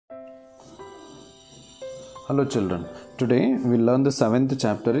Hello children, today we will learn the 7th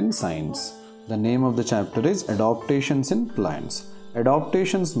chapter in science. The name of the chapter is Adaptations in Plants.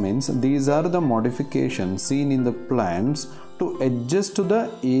 Adaptations means these are the modifications seen in the plants to adjust to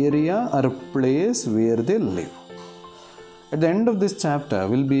the area or place where they live. At the end of this chapter,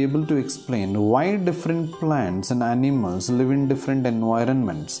 we will be able to explain why different plants and animals live in different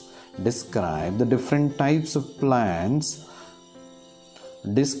environments, describe the different types of plants,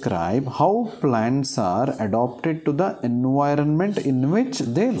 describe how plants are adapted to the environment in which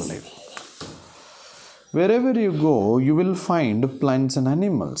they live. Wherever you go, you will find plants and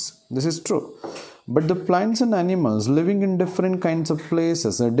animals. This is true. But the plants and animals living in different kinds of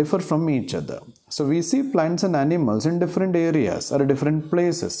places differ from each other. So we see plants and animals in different areas or different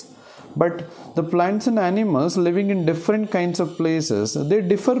places. But the plants and animals living in different kinds of places, they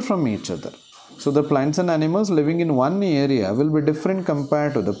differ from each other. So the plants and animals living in one area will be different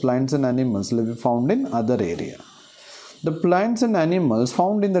compared to the plants and animals found in other area. The plants and animals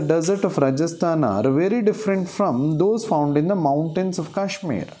found in the desert of Rajasthan are very different from those found in the mountains of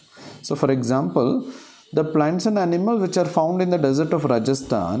Kashmir. So for example, the plants and animals which are found in the desert of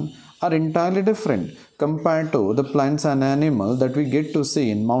Rajasthan are entirely different compared to the plants and animals that we get to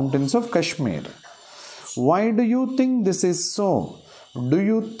see in mountains of Kashmir. Why do you think this is so? Do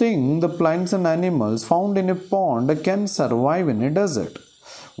you think the plants and animals found in a pond can survive in a desert?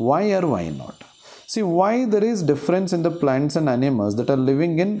 Why or why not? See why there is difference in the plants and animals that are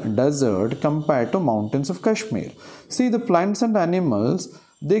living in desert compared to mountains of Kashmir. See, the plants and animals,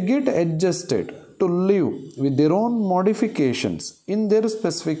 they get adjusted to live with their own modifications in their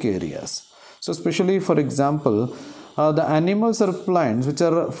specific areas. So especially for example, the animals or plants which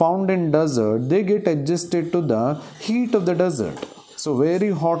are found in desert, they get adjusted to the heat of the desert. So very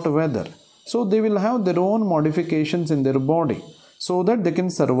hot weather. So they will have their own modifications in their body so that they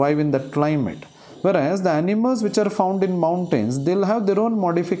can survive in that climate. Whereas the animals which are found in mountains, they'll have their own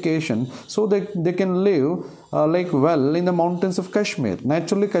modification so that they can live well in the mountains of Kashmir.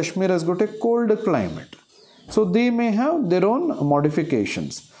 Naturally, Kashmir has got a cold climate. So they may have their own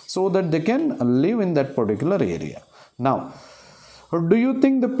modifications so that they can live in that particular area. Now, do you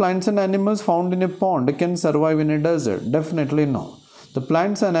think the plants and animals found in a pond can survive in a desert? Definitely no. The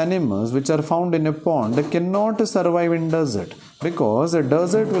plants and animals which are found in a pond cannot survive in desert because a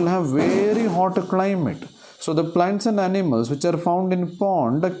desert will have very hot climate. So the plants and animals which are found in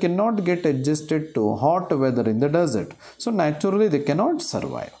pond cannot get adjusted to hot weather in the desert. So naturally they cannot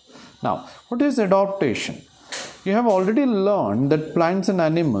survive. Now, what is adaptation? You have already learned that plants and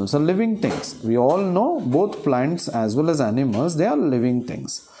animals are living things. We all know both plants as well as animals, they are living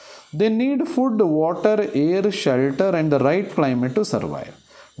things. They need food, water, air, shelter and the right climate to survive.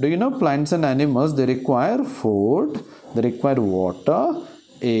 Do you know plants and animals, they require food, they require water,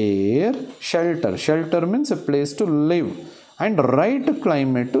 air, shelter. Shelter means a place to live and right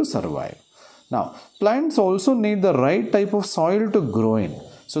climate to survive. Now, plants also need the right type of soil to grow in.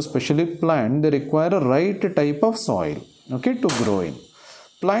 So especially plant, they require a right type of soil, to grow in.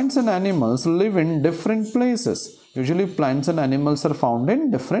 Plants and animals live in different places. Usually plants and animals are found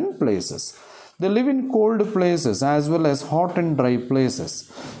in different places. They live in cold places as well as hot and dry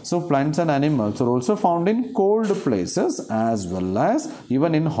places. So plants and animals are also found in cold places as well as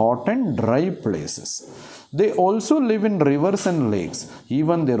even in hot and dry places. They also live in rivers and lakes.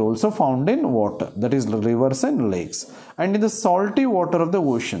 Even they are also found in water, that is rivers and lakes. And in the salty water of the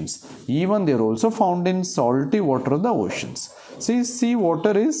oceans. Even they are also found in salty water of the oceans. See, sea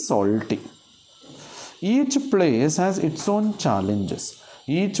water is salty. Each place has its own challenges.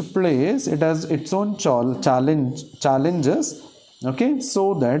 Each place, it has its own challenges,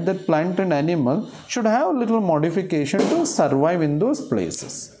 so that the plant and animal should have little modification to survive in those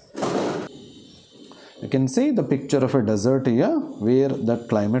places. You can see the picture of a desert here where the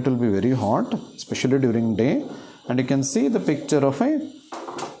climate will be very hot, especially during day. And you can see the picture of a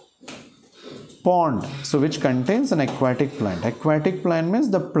pond, so which contains an aquatic plant. Aquatic plant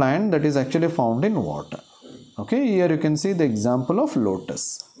means the plant that is actually found in water. Here you can see the example of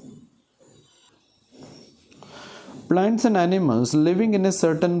lotus. Plants and animals living in a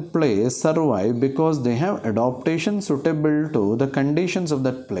certain place survive because they have adaptation suitable to the conditions of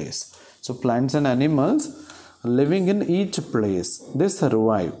that place. So plants and animals living in each place, they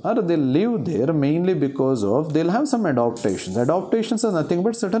survive or they live there mainly because of they'll have some adaptations. Adaptations are nothing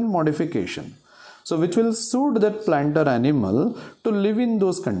but certain modification. So which will suit that plant or animal to live in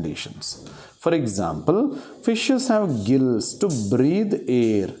those conditions. For example, fishes have gills to breathe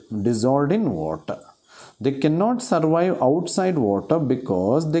air dissolved in water. They cannot survive outside water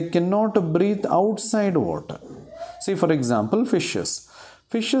because they cannot breathe outside water. See, for example, fishes.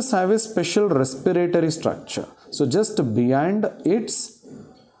 Fishes have a special respiratory structure. So just behind its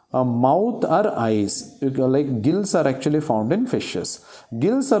mouth or eyes, like gills are actually found in fishes.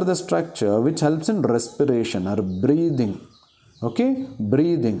 Gills are the structure which helps in respiration or breathing. Okay,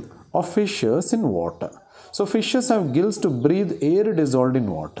 breathing of fishes in water. So fishes have gills to breathe air dissolved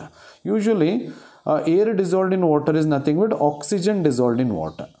in water. Usually air dissolved in water is nothing but oxygen dissolved in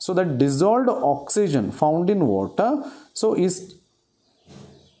water. So that dissolved oxygen found in water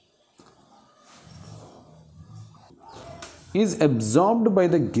is absorbed by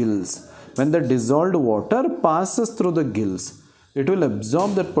the gills. When the dissolved water passes through the gills, it will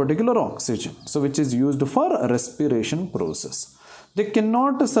absorb that particular oxygen, so which is used for respiration process. They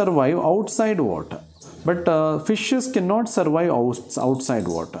cannot survive outside water. But fishes cannot survive outside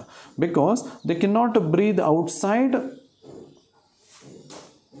water because they cannot breathe outside.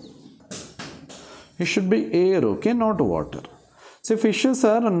 It should be air, okay, not water. See, fishes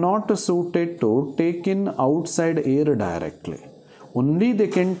are not suited to take in outside air directly. Only they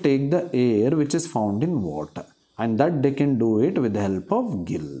can take the air which is found in water, and that they can do it with the help of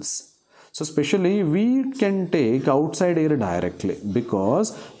gills. So especially we can take outside air directly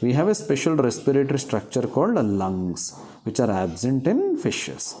because we have a special respiratory structure called lungs, which are absent in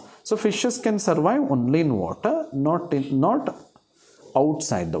fishes. So fishes can survive only in water, not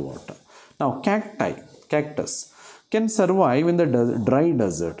outside the water. Now cactus can survive in the dry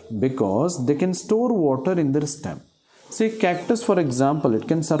desert because they can store water in their stem. See, cactus, for example, it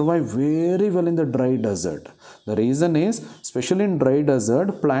can survive very well in the dry desert. The reason is, especially in dry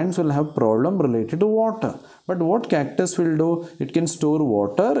desert, plants will have problem related to water. But what cactus will do? It can store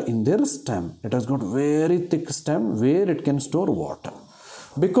water in their stem. It has got very thick stem where it can store water.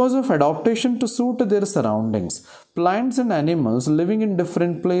 Because of adaptation to suit their surroundings, plants and animals living in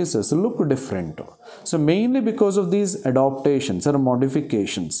different places look different. So mainly because of these adaptations or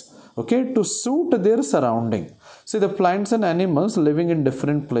modifications, okay, to suit their surrounding. See, the plants and animals living in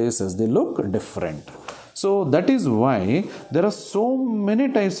different places, they look different. So that is why there are so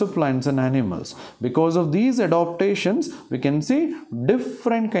many types of plants and animals. Because of these adaptations, we can see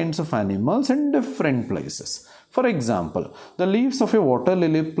different kinds of animals in different places. For example, the leaves of a water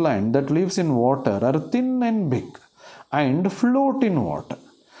lily plant that lives in water are thin and big and float in water.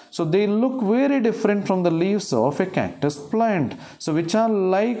 So they look very different from the leaves of a cactus plant, so which are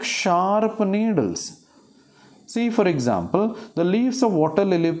like sharp needles. See, for example, the leaves of water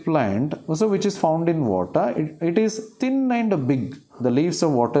lily plant, also which is found in water, it is thin and big, the leaves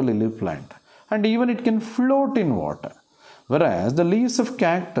of water lily plant, and even it can float in water. Whereas the leaves of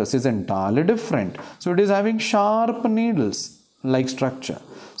cactus is entirely different. So it is having sharp needles like structure.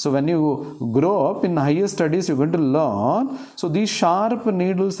 So when you grow up in higher studies, you're going to learn. So these sharp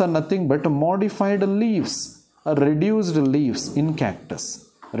needles are nothing but modified leaves or reduced leaves in cactus.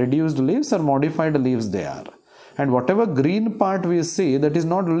 Reduced leaves or modified leaves they are. And whatever green part we see, that is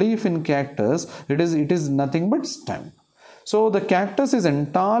not leaf in cactus, it is nothing but stem. So the cactus is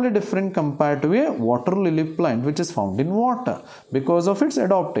entirely different compared to a water lily plant which is found in water because of its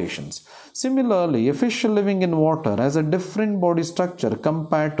adaptations. Similarly, a fish living in water has a different body structure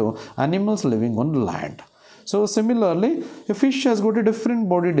compared to animals living on land. So similarly, a fish has got a different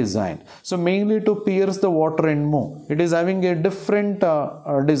body design. So mainly to pierce the water and move. It is having a different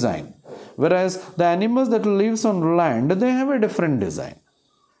design. Whereas the animals that lives on land, they have a different design.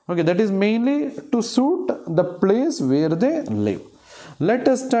 Okay, that is mainly to suit the place where they live. Let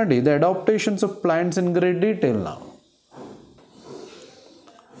us study the adaptations of plants in great detail now.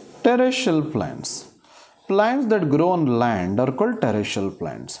 Terrestrial plants. Plants that grow on land are called terrestrial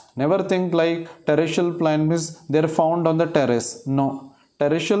plants. Never think like terrestrial plant means they are found on the terrace. No.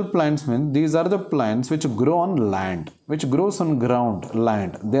 Terrestrial plants mean these are the plants which grow on land, which grows on ground,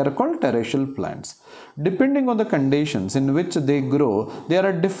 land. They are called terrestrial plants. Depending on the conditions in which they grow, there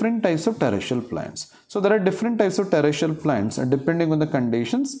are different types of terrestrial plants. So there are different types of terrestrial plants depending on the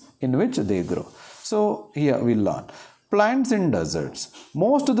conditions in which they grow. So here we learn. Plants in deserts.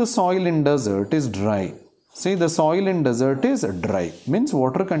 Most of the soil in desert is dry. See, the soil in desert is dry. Means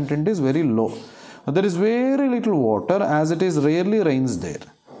water content is very low. There is very little water as it is rarely rains there.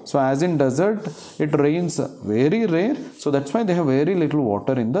 So as in desert, it rains very rare. So that's why they have very little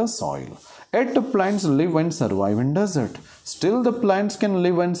water in the soil. Yet plants live and survive in desert. Still the plants can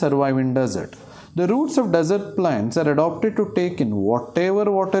live and survive in desert. The roots of desert plants are adapted to take in whatever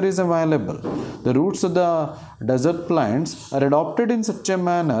water is available. The roots of the desert plants are adapted in such a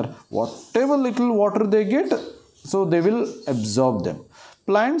manner, whatever little water they get, so they will absorb them.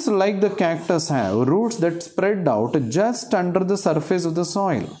 Plants like the cactus have roots that spread out just under the surface of the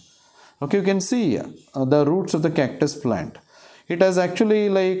soil. Okay, you can see the roots of the cactus plant. it has actually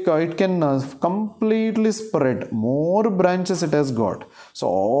it can completely spread, more branches it has got. So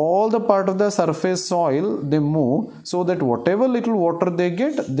all the part of the surface soil they move, so that whatever little water they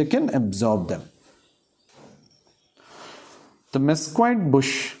get, they can absorb them. The mesquite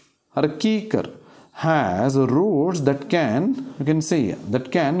bush or kikar has roots that can, you can see,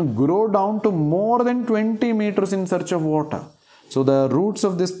 that can grow down to more than 20 meters in search of water. So the roots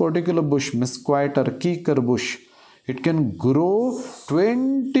of this particular bush, mesquite or kikar bush, it can grow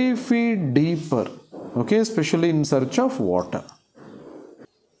 20 feet deeper, okay, especially in search of water.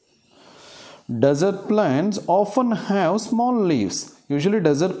 Desert plants often have small leaves. Usually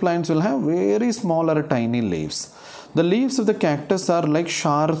desert plants will have very small or tiny leaves. The leaves of the cactus are like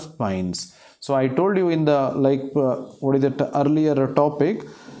sharp spines. So I told you in the earlier topic,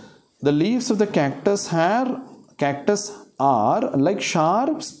 the leaves of the cactus are like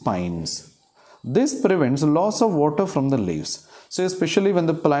sharp spines. This prevents loss of water from the leaves. So especially when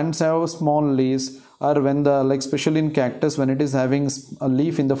the plants have small leaves, or when especially in cactus, when it is having a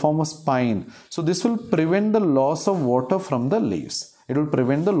leaf in the form of spine, so this will prevent the loss of water from the leaves. It will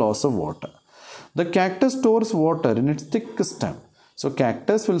prevent the loss of water. The cactus stores water in its thick stem. So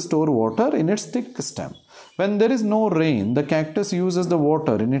cactus will store water in its thick stem. When there is no rain, the cactus uses the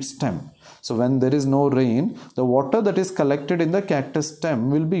water in its stem. So when there is no rain, the water that is collected in the cactus stem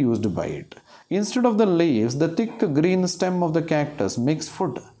will be used by it. Instead of the leaves, the thick green stem of the cactus makes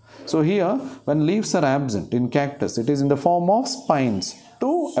food. So here, when leaves are absent in cactus, it is in the form of spines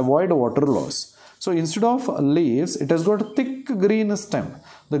to avoid water loss. So instead of leaves, it has got a thick green stem.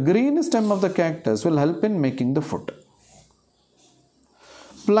 The green stem of the cactus will help in making the food.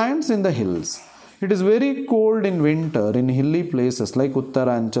 Plants in the hills. It is very cold in winter in hilly places like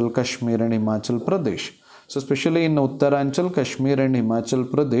Uttaranchal, Kashmir and Himachal Pradesh. So especially in Uttaranchal, Kashmir and Himachal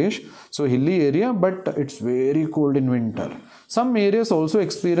Pradesh, so hilly area, but it's very cold in winter. Some areas also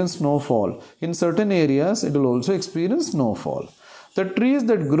experience snowfall. In certain areas, it will also experience snowfall. The trees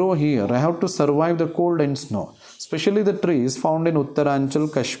that grow here have to survive the cold and snow. Especially the trees found in Uttaranchal,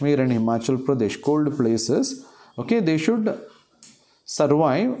 Kashmir and Himachal Pradesh, cold places, okay, they should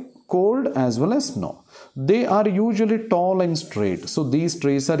survive cold as well as snow. They are usually tall and straight. So these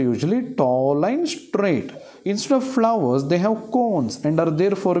trees are usually tall and straight. Instead of flowers, they have cones and are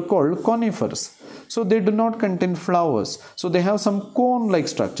therefore called conifers. So they do not contain flowers. So they have some cone-like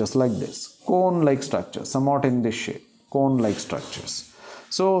structures like this. Cone-like structures, somewhat in this shape. Cone-like structures.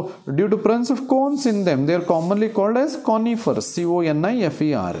 So due to presence of cones in them, they are commonly called as conifers.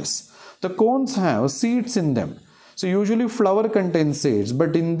 C-O-N-I-F-E-R-S. The cones have seeds in them. So usually flower contains seeds,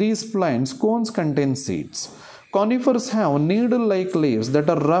 but in these plants, cones contain seeds. Conifers have needle-like leaves that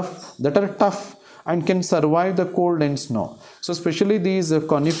are rough, that are tough, and can survive the cold and snow. So especially these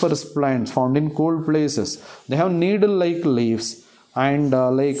coniferous plants found in cold places, they have needle-like leaves, and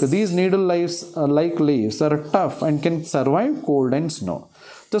these needle-like leaves are tough and can survive cold and snow.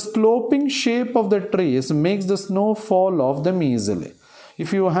 The sloping shape of the trees makes the snow fall off them easily.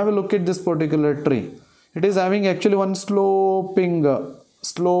 If you have a look at this particular tree, it is having actually one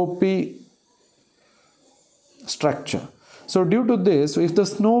slopy structure. So due to this, if the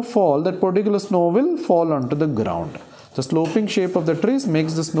snow fall, that particular snow will fall onto the ground. The sloping shape of the trees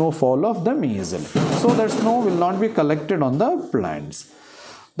makes the snow fall off them easily. So that snow will not be collected on the plants.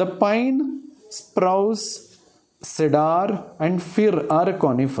 The pine, spruce, cedar and fir are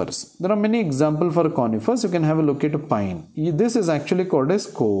conifers. There are many examples for conifers. You can have a look at pine. This is actually called as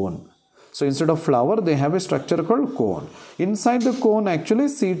cone. So instead of flower, they have a structure called cone. Inside the cone, actually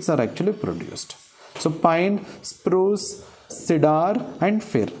seeds are actually produced. So pine, spruce, cedar and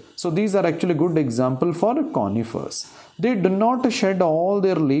fir. So these are actually good example for conifers. They do not shed all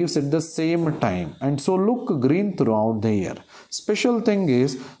their leaves at the same time and so look green throughout the year. Special thing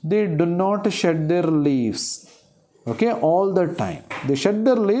is they do not shed their leaves, okay, all the time. They shed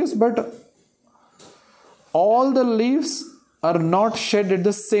their leaves, but all the leaves are not shed at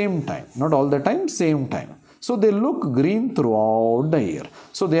the same time. Not all the time, same time. So they look green throughout the year.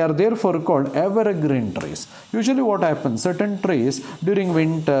 So they are therefore called evergreen trees. Usually what happens, certain trees during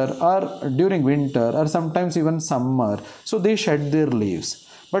winter or sometimes even summer, so they shed their leaves.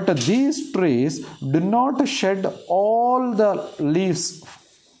 But these trees do not shed all the leaves.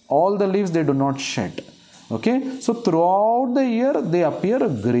 All the leaves they do not shed. Okay, so throughout the year they appear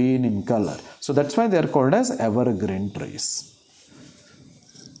green in color. So that's why they are called as evergreen trees.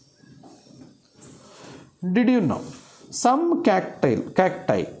 Did you know some cacti,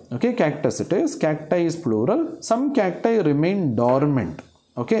 okay, cactus it is, cacti is plural, some cacti remain dormant,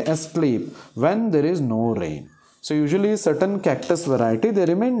 okay, asleep when there is no rain. So usually certain cactus variety, they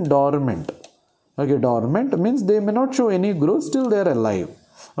remain dormant, Okay, dormant means they may not show any growth till they are alive.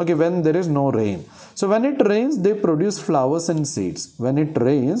 Okay, when there is no rain. So when it rains, they produce flowers and seeds. When it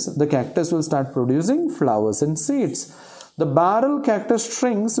rains, the cactus will start producing flowers and seeds. The barrel cactus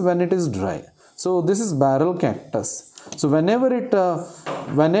shrinks when it is dry. So this is barrel cactus. So whenever it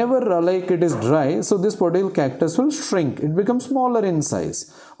is dry, so this particular cactus will shrink. It becomes smaller in size.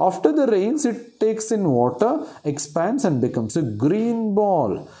 After the rains, it takes in water, expands and becomes a green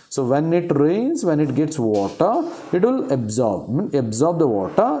ball. So when it rains, when it gets water, it will absorb the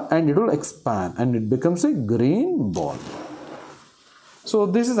water and it will expand and it becomes a green ball. So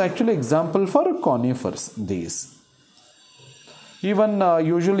this is actually example for conifers, these. Even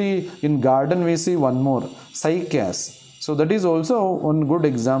usually in garden we see one more, cycas. So that is also one good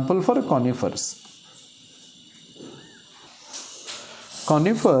example for conifers.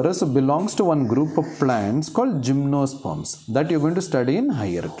 Conifers belongs to one group of plants called gymnosperms that you are going to study in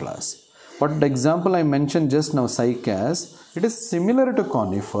higher class. But the example I mentioned just now, cycas, it is similar to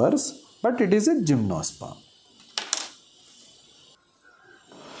conifers, but it is a gymnosperm.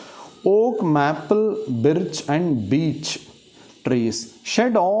 Oak, maple, birch and beech trees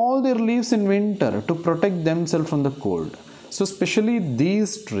shed all their leaves in winter to protect themselves from the cold. So especially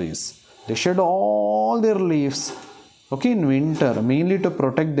these trees, they shed all their leaves, okay, in winter, mainly to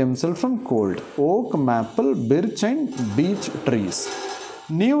protect themselves from cold. Oak, maple, birch and beech trees.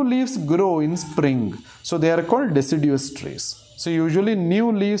 New leaves grow in spring, so they are called deciduous trees. So usually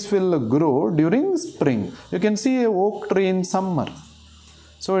new leaves will grow during spring. You can see an oak tree in summer.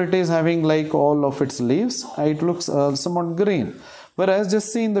 So it is having like all of its leaves, it looks somewhat green. Whereas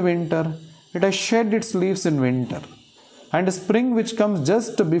just see in the winter, it has shed its leaves in winter. And spring, which comes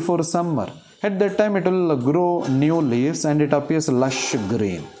just before summer, at that time it will grow new leaves and it appears lush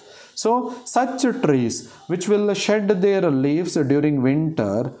green. So such trees which will shed their leaves during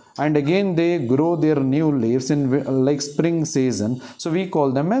winter and again they grow their new leaves in like spring season. So we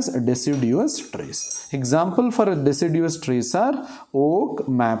call them as deciduous trees. Example for deciduous trees are oak,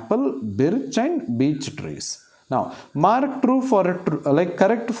 maple, birch and beech trees. Now mark true for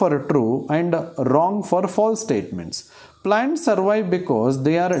correct for a true and wrong for false statements. Plants survive because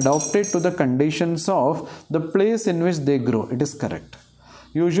they are adapted to the conditions of the place in which they grow. It is correct.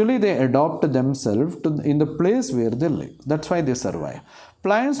 Usually they adopt themselves in the place where they live. That's why they survive.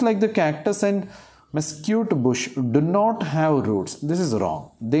 Plants like the cactus and mesquite bush do not have roots. This is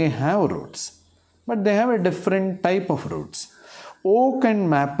wrong. They have roots, but they have a different type of roots. Oak and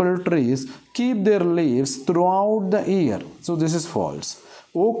maple trees keep their leaves throughout the year. So this is false.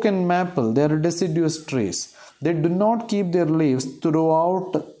 Oak and maple, they are deciduous trees. They do not keep their leaves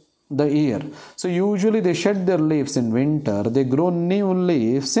throughout the year. So usually they shed their leaves in winter, they grow new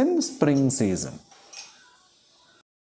leaves in spring season.